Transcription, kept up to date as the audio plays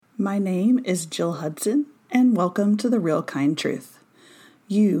My name is Jill Hudson, and welcome to The Real Kind Truth.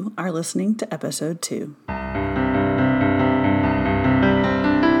 You are listening to episode 2.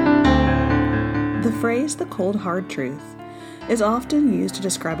 The phrase, the cold hard truth, is often used to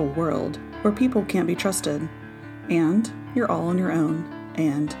describe a world where people can't be trusted, and you're all on your own,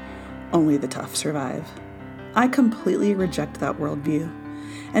 and only the tough survive. I completely reject that worldview,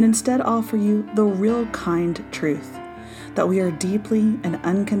 and instead offer you the real kind truth, that we are deeply and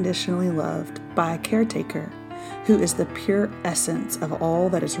unconditionally loved by a caretaker who is the pure essence of all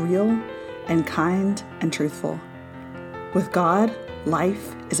that is real and kind and truthful. With God,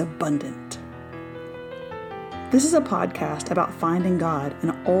 life is abundant. This is a podcast about finding God in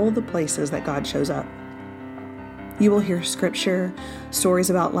all the places that God shows up. You will hear scripture, stories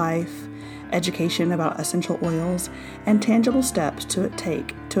about life, education about essential oils, and tangible steps to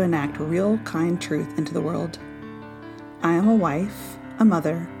take to enact real kind truth into the world. I am a wife, a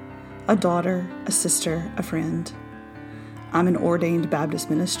mother, a daughter, a sister, a friend. I'm an ordained Baptist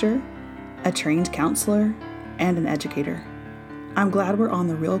minister, a trained counselor, and an educator. I'm glad we're on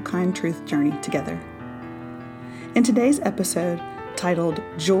the Real Kind Truth journey together. In today's episode, titled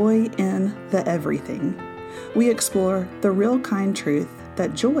Joy in the Everything, we explore the real kind truth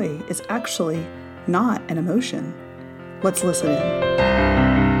that joy is actually not an emotion. Let's listen in.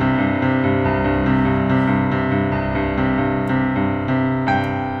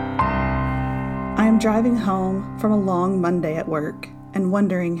 I am driving home from a long Monday at work and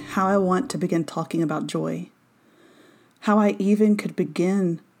wondering how I want to begin talking about joy. How I even could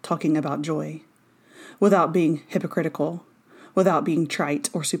begin talking about joy without being hypocritical, without being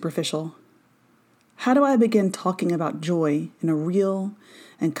trite or superficial. How do I begin talking about joy in a real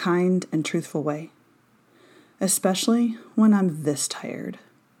and kind and truthful way? Especially when I'm this tired.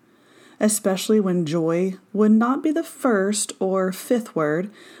 Especially when joy would not be the first or fifth word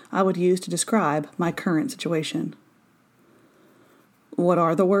I would use to describe my current situation. What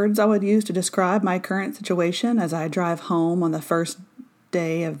are the words I would use to describe my current situation as I drive home on the first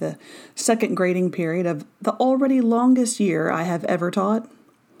day of the second grading period of the already longest year I have ever taught?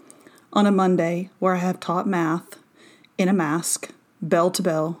 On a Monday where I have taught math, in a mask, bell to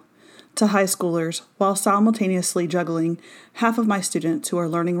bell, to high schoolers while simultaneously juggling half of my students who are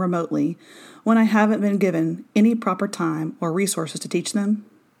learning remotely when I haven't been given any proper time or resources to teach them?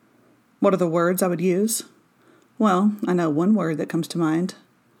 What are the words I would use? Well, I know one word that comes to mind.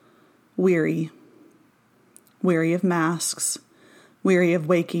 Weary. Weary of masks. Weary of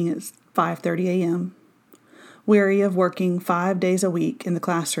waking at 5:30 a.m. Weary of working 5 days a week in the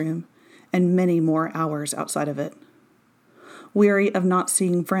classroom and many more hours outside of it. Weary of not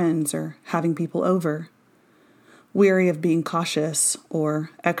seeing friends or having people over. Weary of being cautious or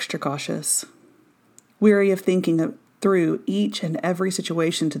extra cautious. Weary of thinking through each and every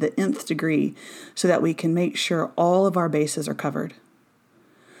situation to the nth degree so that we can make sure all of our bases are covered.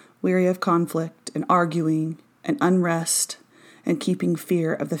 Weary of conflict and arguing and unrest and keeping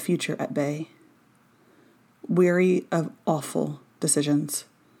fear of the future at bay. Weary of awful decisions.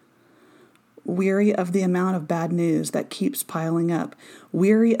 Weary of the amount of bad news that keeps piling up.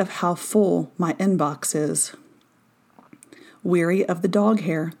 Weary of how full my inbox is. Weary of the dog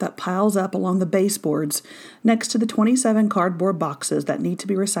hair that piles up along the baseboards next to the 27 cardboard boxes that need to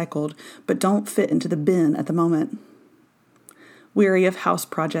be recycled but don't fit into the bin at the moment. Weary of house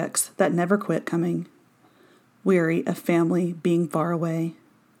projects that never quit coming. Weary of family being far away.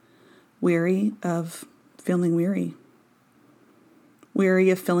 Weary of feeling weary. Weary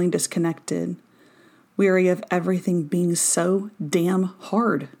of feeling disconnected. Weary of everything being so damn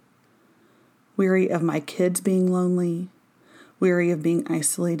hard. Weary of my kids being lonely. Weary of being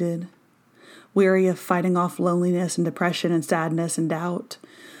isolated. Weary of fighting off loneliness and depression and sadness and doubt.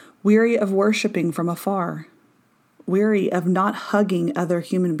 Weary of worshiping from afar. Weary of not hugging other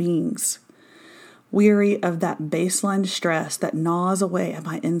human beings. Weary of that baseline stress that gnaws away at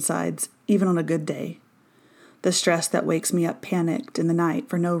my insides, even on a good day. The stress that wakes me up panicked in the night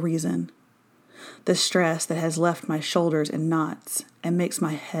for no reason. The stress that has left my shoulders in knots and makes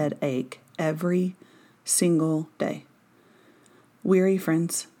my head ache every single day. Weary,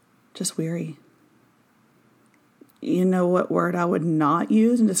 friends, just weary. You know what word I would not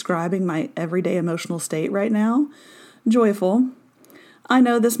use in describing my everyday emotional state right now? Joyful. I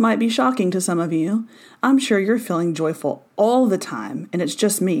know this might be shocking to some of you. I'm sure you're feeling joyful all the time, and it's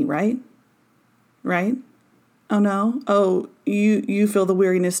just me, right? Right? Oh no? Oh, you feel the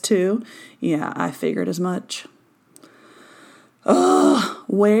weariness too? Yeah, I figured as much. Ugh,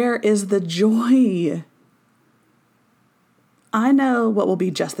 where is the joy? I know what will be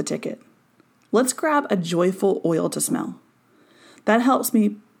just the ticket. Let's grab a joyful oil to smell. That helps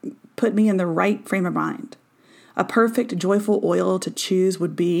me put me in the right frame of mind. A perfect, joyful oil to choose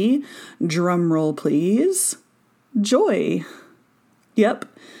would be, drum roll please, joy. Yep,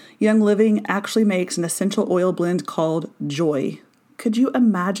 Young Living actually makes an essential oil blend called Joy. Could you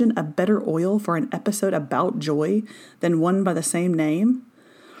imagine a better oil for an episode about joy than one by the same name?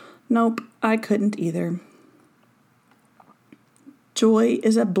 Nope, I couldn't either. Joy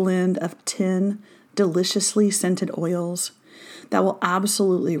is a blend of 10 deliciously scented oils that will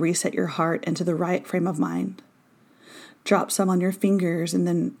absolutely reset your heart into the right frame of mind. Drop some on your fingers and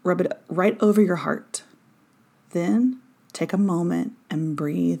then rub it right over your heart. Then take a moment and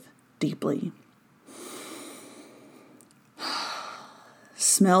breathe deeply.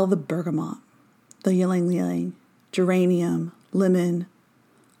 Smell the bergamot, the ylang-ylang, geranium, lemon,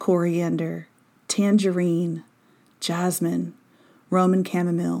 coriander, tangerine, jasmine, Roman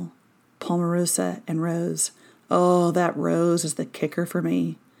chamomile, palmarosa, and rose. Oh, that rose is the kicker for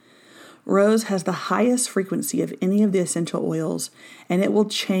me. Rose has the highest frequency of any of the essential oils, and it will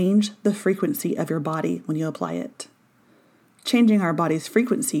change the frequency of your body when you apply it. Changing our body's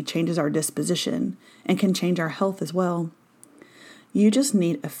frequency changes our disposition and can change our health as well. You just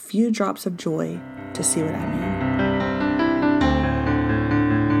need a few drops of joy to see what I mean.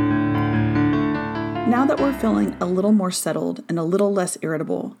 Now that we're feeling a little more settled and a little less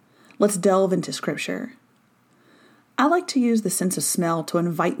irritable, let's delve into Scripture. I like to use the sense of smell to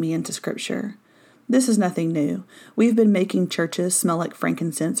invite me into Scripture. This is nothing new. We've been making churches smell like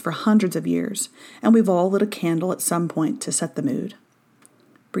frankincense for hundreds of years, and we've all lit a candle at some point to set the mood.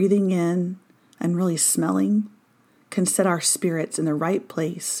 Breathing in and really smelling can set our spirits in the right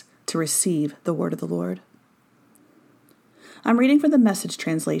place to receive the word of the Lord. I'm reading from the Message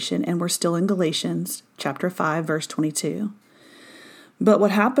translation, and we're still in Galatians chapter 5, verse 22. But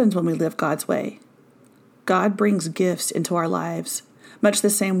what happens when we live God's way? God brings gifts into our lives, much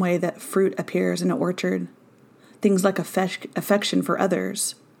the same way that fruit appears in an orchard. Things like affection for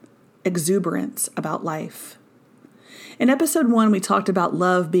others, exuberance about life. In episode 1, we talked about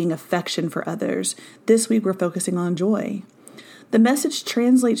love being affection for others. This week, we're focusing on joy. The Message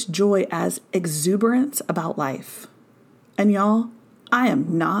translates joy as exuberance about life. And y'all, I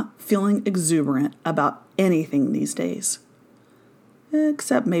am not feeling exuberant about anything these days,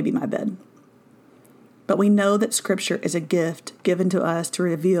 except maybe my bed. But we know that Scripture is a gift given to us to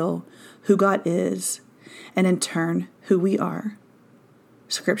reveal who God is, and in turn, who we are.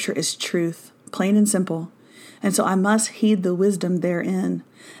 Scripture is truth, plain and simple, and so I must heed the wisdom therein,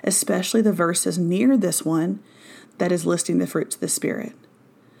 especially the verses near this one that is listing the fruits of the Spirit.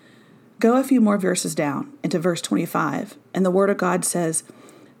 Go a few more verses down into verse 25, and the Word of God says,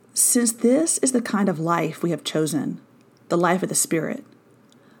 "Since this is the kind of life we have chosen, the life of the Spirit,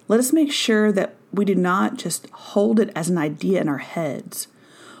 let us make sure that we do not just hold it as an idea in our heads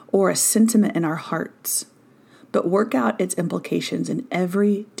or a sentiment in our hearts, but work out its implications in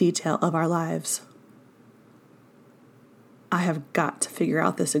every detail of our lives." I have got to figure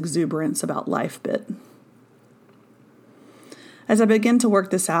out this exuberance about life bit. As I begin to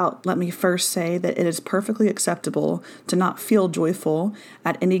work this out, let me first say that it is perfectly acceptable to not feel joyful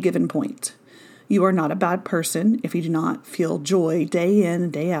at any given point. You are not a bad person if you do not feel joy day in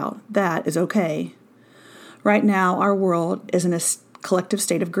and day out. That is okay. Right now, our world is in a collective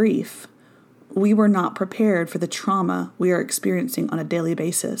state of grief. We were not prepared for the trauma we are experiencing on a daily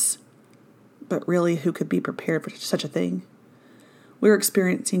basis. But really, who could be prepared for such a thing? We're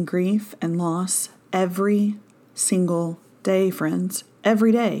experiencing grief and loss every single day, friends.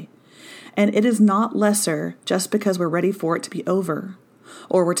 Every day. And it is not lesser just because we're ready for it to be over,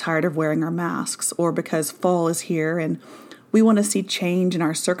 or we're tired of wearing our masks, or because fall is here and we want to see change in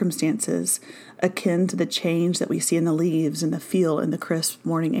our circumstances akin to the change that we see in the leaves and the feel in the crisp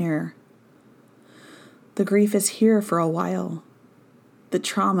morning air. The grief is here for a while. The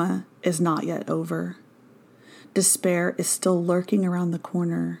trauma is not yet over. Despair is still lurking around the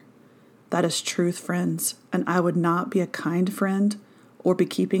corner. That is truth, friends, and I would not be a kind friend or be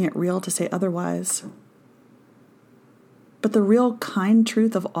keeping it real to say otherwise. But the real kind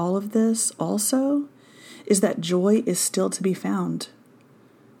truth of all of this also is that joy is still to be found,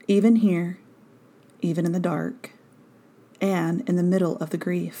 even here, even in the dark, and in the middle of the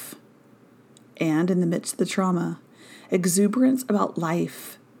grief, and in the midst of the trauma. Exuberance about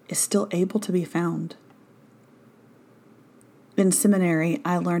life is still able to be found. In seminary,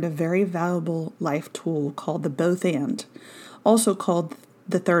 I learned a very valuable life tool called the both and, also called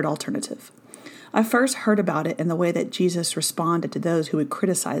the third alternative. I first heard about it in the way that Jesus responded to those who would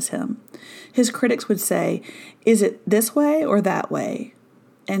criticize him. His critics would say, "Is it this way or that way?"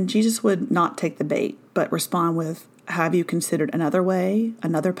 And Jesus would not take the bait, but respond with, Have you considered another way,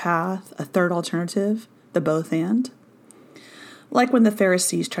 another path, a third alternative, the both and? Like when the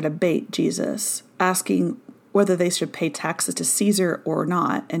Pharisees try to bait Jesus, asking whether they should pay taxes to Caesar or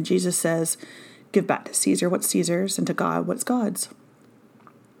not, and Jesus says, give back to Caesar what's Caesar's and to God what's God's.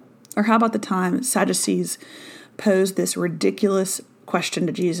 Or how about the time Sadducees posed this ridiculous question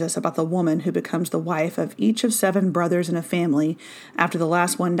to Jesus about the woman who becomes the wife of each of 7 brothers in a family after the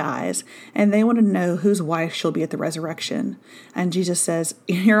last one dies, and they want to know whose wife she'll be at the resurrection. And Jesus says,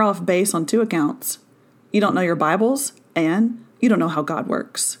 you're off base on 2 accounts. You don't know your Bibles, and you don't know how God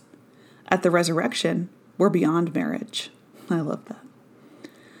works. At the resurrection, we're beyond marriage. I love that.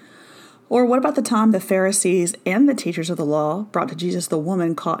 Or what about the time the Pharisees and the teachers of the law brought to Jesus the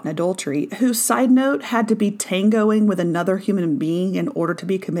woman caught in adultery, who, side note, had to be tangoing with another human being in order to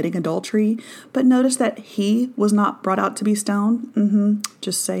be committing adultery, but notice that he was not brought out to be stoned?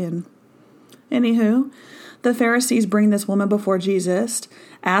 Just saying. Anywho, the Pharisees bring this woman before Jesus,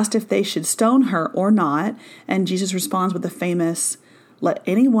 asked if they should stone her or not, and Jesus responds with the famous, let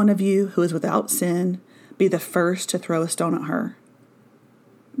any one of you who is without sin be the first to throw a stone at her.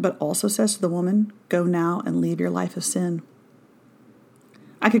 But also says to the woman, go now and leave your life of sin.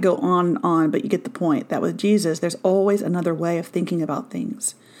 I could go on and on, but you get the point that with Jesus, there's always another way of thinking about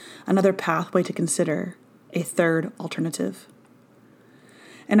things, another pathway to consider, a third alternative.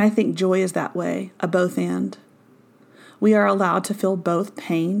 And I think joy is that way, a both and. We are allowed to feel both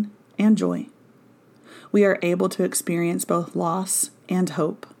pain and joy. We are able to experience both loss and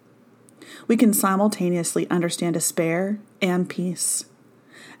hope. We can simultaneously understand despair and peace.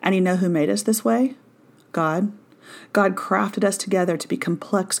 And you know who made us this way? God. God crafted us together to be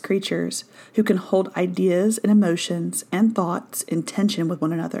complex creatures who can hold ideas and emotions and thoughts in tension with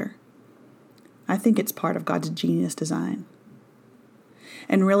one another. I think it's part of God's genius design.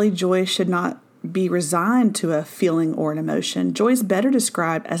 And really, joy should not be resigned to a feeling or an emotion. Joy is better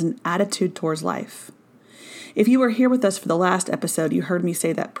described as an attitude towards life. If you were here with us for the last episode, you heard me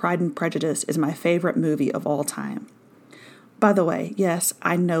say that Pride and Prejudice is my favorite movie of all time. By the way, yes,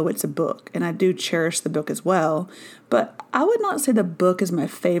 I know it's a book, and I do cherish the book as well, but I would not say the book is my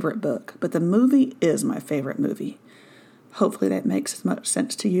favorite book, but the movie is my favorite movie. Hopefully that makes as much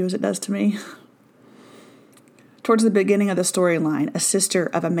sense to you as it does to me. Towards the beginning of the storyline, a sister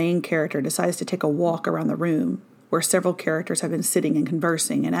of a main character decides to take a walk around the room where several characters have been sitting and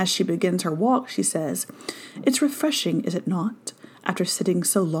conversing, and as she begins her walk, she says, "It's refreshing, is it not, after sitting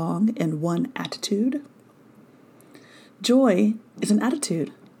so long in one attitude?" Joy is an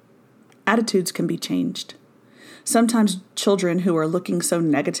attitude. Attitudes can be changed. Sometimes children who are looking so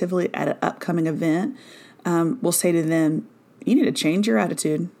negatively at an upcoming event will say to them, you need to change your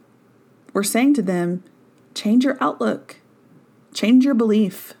attitude. We're saying to them, change your outlook, change your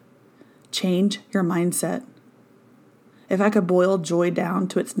belief, change your mindset. If I could boil joy down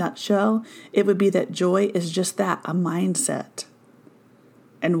to its nutshell, it would be that joy is just that, a mindset.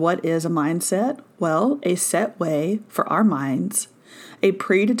 And what is a mindset? Well, a set way for our minds, a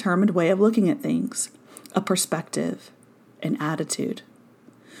predetermined way of looking at things, a perspective, an attitude.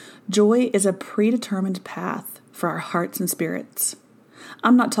 Joy is a predetermined path for our hearts and spirits.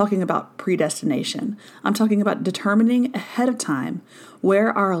 I'm not talking about predestination. I'm talking about determining ahead of time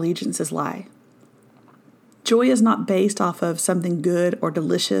where our allegiances lie. Joy is not based off of something good or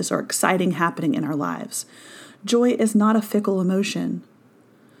delicious or exciting happening in our lives. Joy is not a fickle emotion.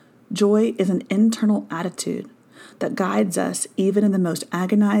 Joy is an internal attitude that guides us even in the most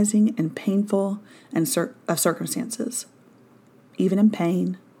agonizing and painful of circumstances, even in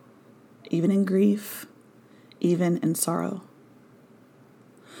pain, even in grief, even in sorrow.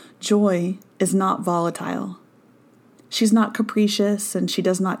 Joy is not volatile. She's not capricious, and she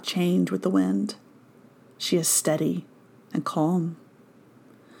does not change with the wind. She is steady and calm.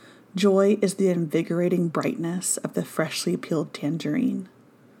 Joy is the invigorating brightness of the freshly peeled tangerine.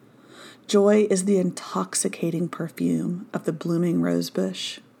 Joy is the intoxicating perfume of the blooming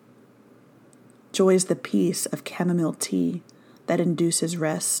rosebush. Joy is the peace of chamomile tea that induces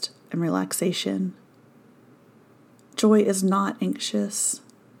rest and relaxation. Joy is not anxious.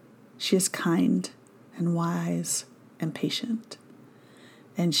 She is kind and wise and patient.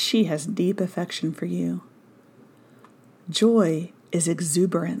 And she has deep affection for you. Joy is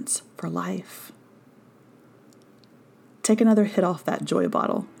exuberance for life. Take another hit off that joy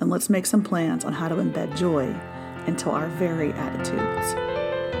bottle, and let's make some plans on how to embed joy into our very attitudes.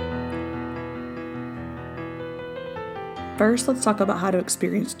 First, let's talk about how to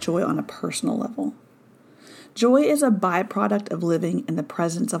experience joy on a personal level. Joy is a byproduct of living in the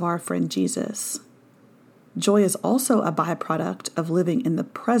presence of our friend Jesus. Joy is also a byproduct of living in the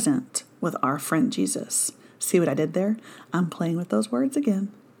present with our friend Jesus. See what I did there? I'm playing with those words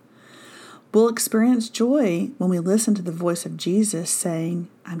again. We'll experience joy when we listen to the voice of Jesus saying,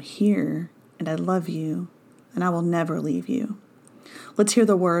 I'm here and I love you and I will never leave you. Let's hear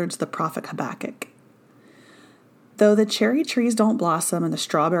the words of the prophet Habakkuk. Though the cherry trees don't blossom and the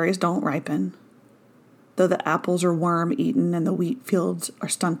strawberries don't ripen, though the apples are worm-eaten and the wheat fields are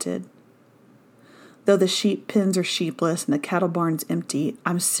stunted, though the sheep pens are sheepless and the cattle barns empty,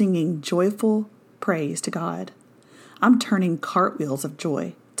 I'm singing joyful praise to God. I'm turning cartwheels of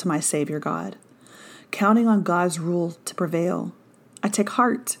joy to my Savior God, counting on God's rule to prevail. I take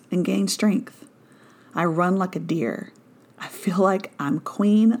heart and gain strength. I run like a deer. I feel like I'm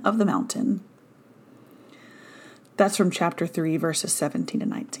queen of the mountain. That's from chapter 3, verses 17 to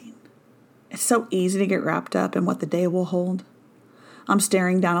 19. It's so easy to get wrapped up in what the day will hold. I'm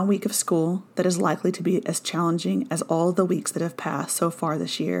staring down a week of school that is likely to be as challenging as all of the weeks that have passed so far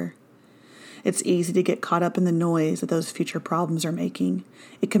this year. It's easy to get caught up in the noise that those future problems are making.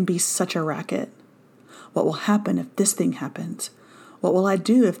 It can be such a racket. What will happen if this thing happens? What will I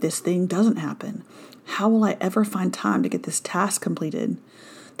do if this thing doesn't happen? How will I ever find time to get this task completed?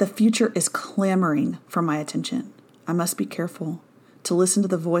 The future is clamoring for my attention. I must be careful to listen to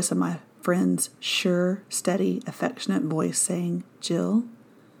the voice of my friend's sure, steady, affectionate voice saying, Jill,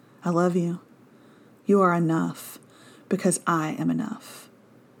 I love you. You are enough because I am enough.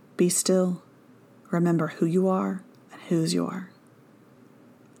 Be still. Remember who you are and whose you are.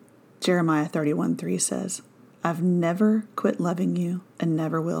 Jeremiah 31:3 says, I've never quit loving you and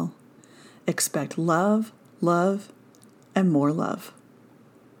never will. Expect love, and more love.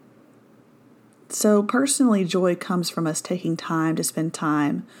 So personally, joy comes from us taking time to spend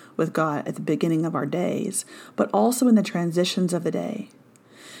time with God at the beginning of our days, but also in the transitions of the day.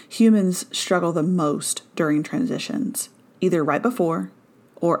 Humans struggle the most during transitions, either right before,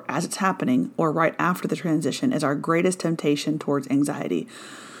 or as it's happening, or right after the transition is our greatest temptation towards anxiety.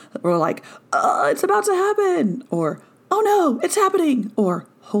 We're like, it's about to happen, or, oh no, it's happening, or,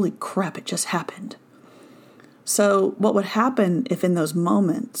 holy crap, it just happened. So what would happen if in those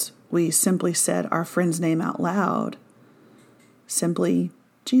moments we simply said our friend's name out loud? Simply,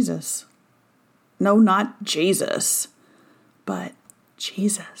 Jesus. No, not Jesus, but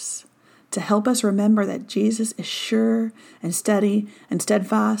Jesus. To help us remember that Jesus is sure and steady and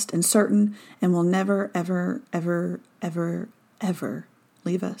steadfast and certain and will never, ever, ever, ever, ever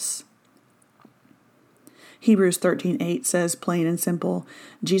leave us. Hebrews 13:8 says, plain and simple,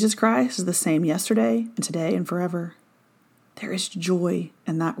 Jesus Christ is the same yesterday and today and forever. There is joy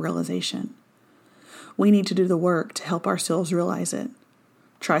in that realization. We need to do the work to help ourselves realize it.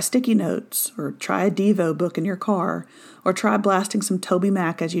 Try sticky notes, or try a Devo book in your car, or try blasting some Toby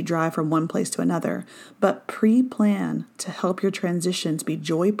Mac as you drive from one place to another, but pre-plan to help your transitions be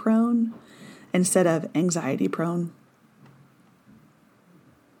joy-prone instead of anxiety-prone.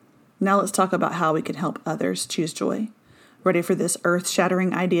 Now let's talk about how we can help others choose joy. Ready for this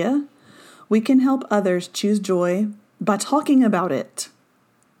earth-shattering idea? We can help others choose joy by talking about it.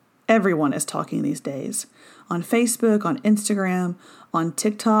 Everyone is talking these days. On Facebook, on Instagram, on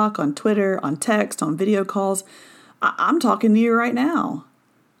TikTok, on Twitter, on text, on video calls. I'm talking to you right now.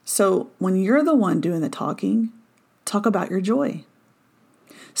 So when you're the one doing the talking, talk about your joy.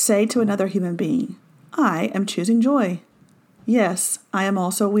 Say to another human being, I am choosing joy. Yes, I am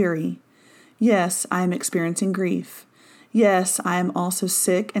also weary. Yes, I am experiencing grief. Yes, I am also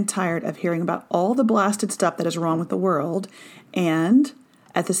sick and tired of hearing about all the blasted stuff that is wrong with the world. And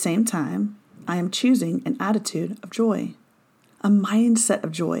at the same time, I am choosing an attitude of joy, a mindset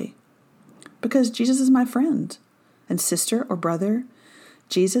of joy, because Jesus is my friend. And sister or brother,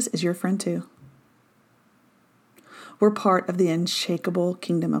 Jesus is your friend too. We're part of the unshakable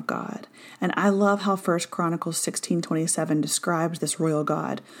kingdom of God. And I love how 1 Chronicles 16:27 describes this royal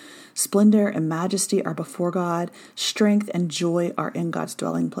God. Splendor and majesty are before God. Strength and joy are in God's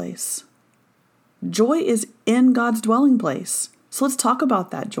dwelling place. Joy is in God's dwelling place. So let's talk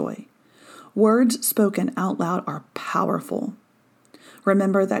about that joy. Words spoken out loud are powerful.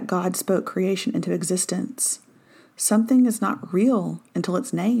 Remember that God spoke creation into existence. Something is not real until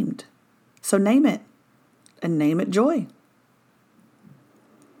it's named. So name it, and name it joy.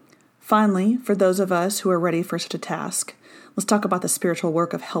 Finally, for those of us who are ready for such a task, let's talk about the spiritual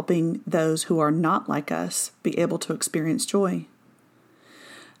work of helping those who are not like us be able to experience joy.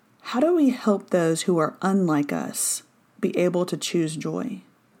 How do we help those who are unlike us be able to choose joy?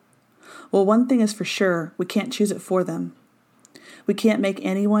 Well, one thing is for sure, we can't choose it for them. We can't make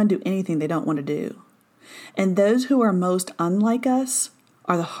anyone do anything they don't want to do. And those who are most unlike us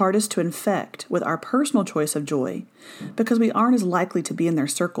are the hardest to infect with our personal choice of joy because we aren't as likely to be in their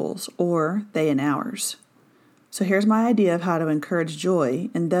circles or they in ours. So here's my idea of how to encourage joy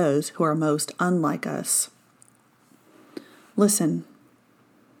in those who are most unlike us. Listen.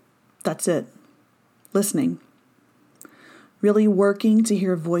 That's it. Listening. Really working to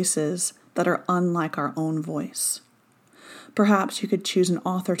hear voices that are unlike our own voice. Perhaps you could choose an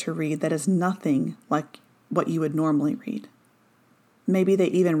author to read that is nothing like what you would normally read. Maybe they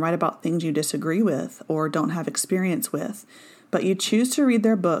even write about things you disagree with or don't have experience with, but you choose to read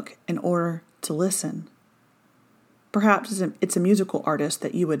their book in order to listen. Perhaps it's a musical artist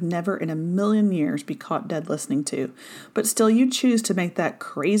that you would never in a million years be caught dead listening to, but still you choose to make that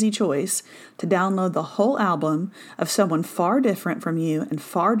crazy choice to download the whole album of someone far different from you and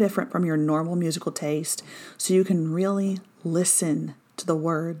far different from your normal musical taste so you can really listen to the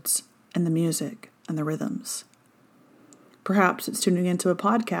words and the music and the rhythms. Perhaps it's tuning into a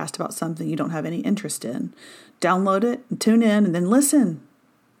podcast about something you don't have any interest in. Download it and tune in and then listen.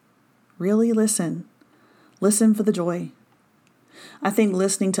 Really listen. Listen for the joy. I think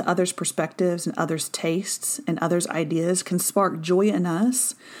listening to others' perspectives and others' tastes and others' ideas can spark joy in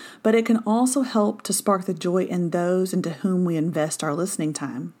us, but it can also help to spark the joy in those into whom we invest our listening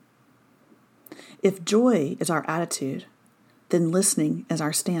time. If joy is our attitude, then listening is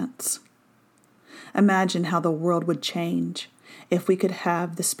our stance. Imagine how the world would change if we could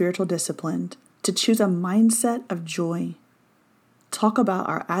have the spiritual discipline to choose a mindset of joy, talk about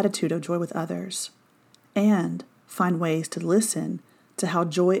our attitude of joy with others, and find ways to listen to how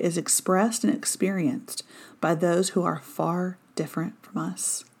joy is expressed and experienced by those who are far different from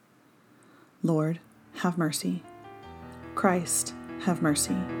us. Lord, have mercy. Christ, have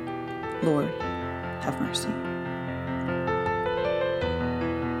mercy. Lord, have mercy.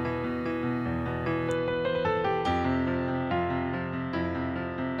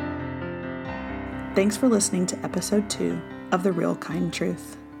 Thanks for listening to episode 2 of The Real Kind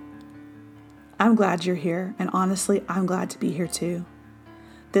Truth. I'm glad you're here, and honestly, I'm glad to be here too.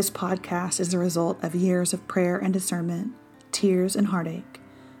 This podcast is the result of years of prayer and discernment, tears and heartache,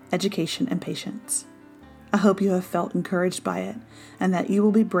 education and patience. I hope you have felt encouraged by it, and that you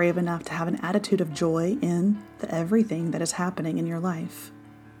will be brave enough to have an attitude of joy in the everything that is happening in your life.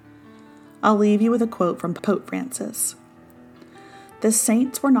 I'll leave you with a quote from Pope Francis. The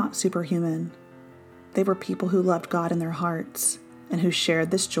saints were not superhuman. They were people who loved God in their hearts and who shared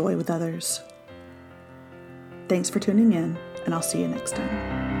this joy with others. Thanks for tuning in, and I'll see you next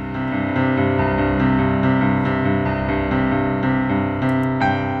time.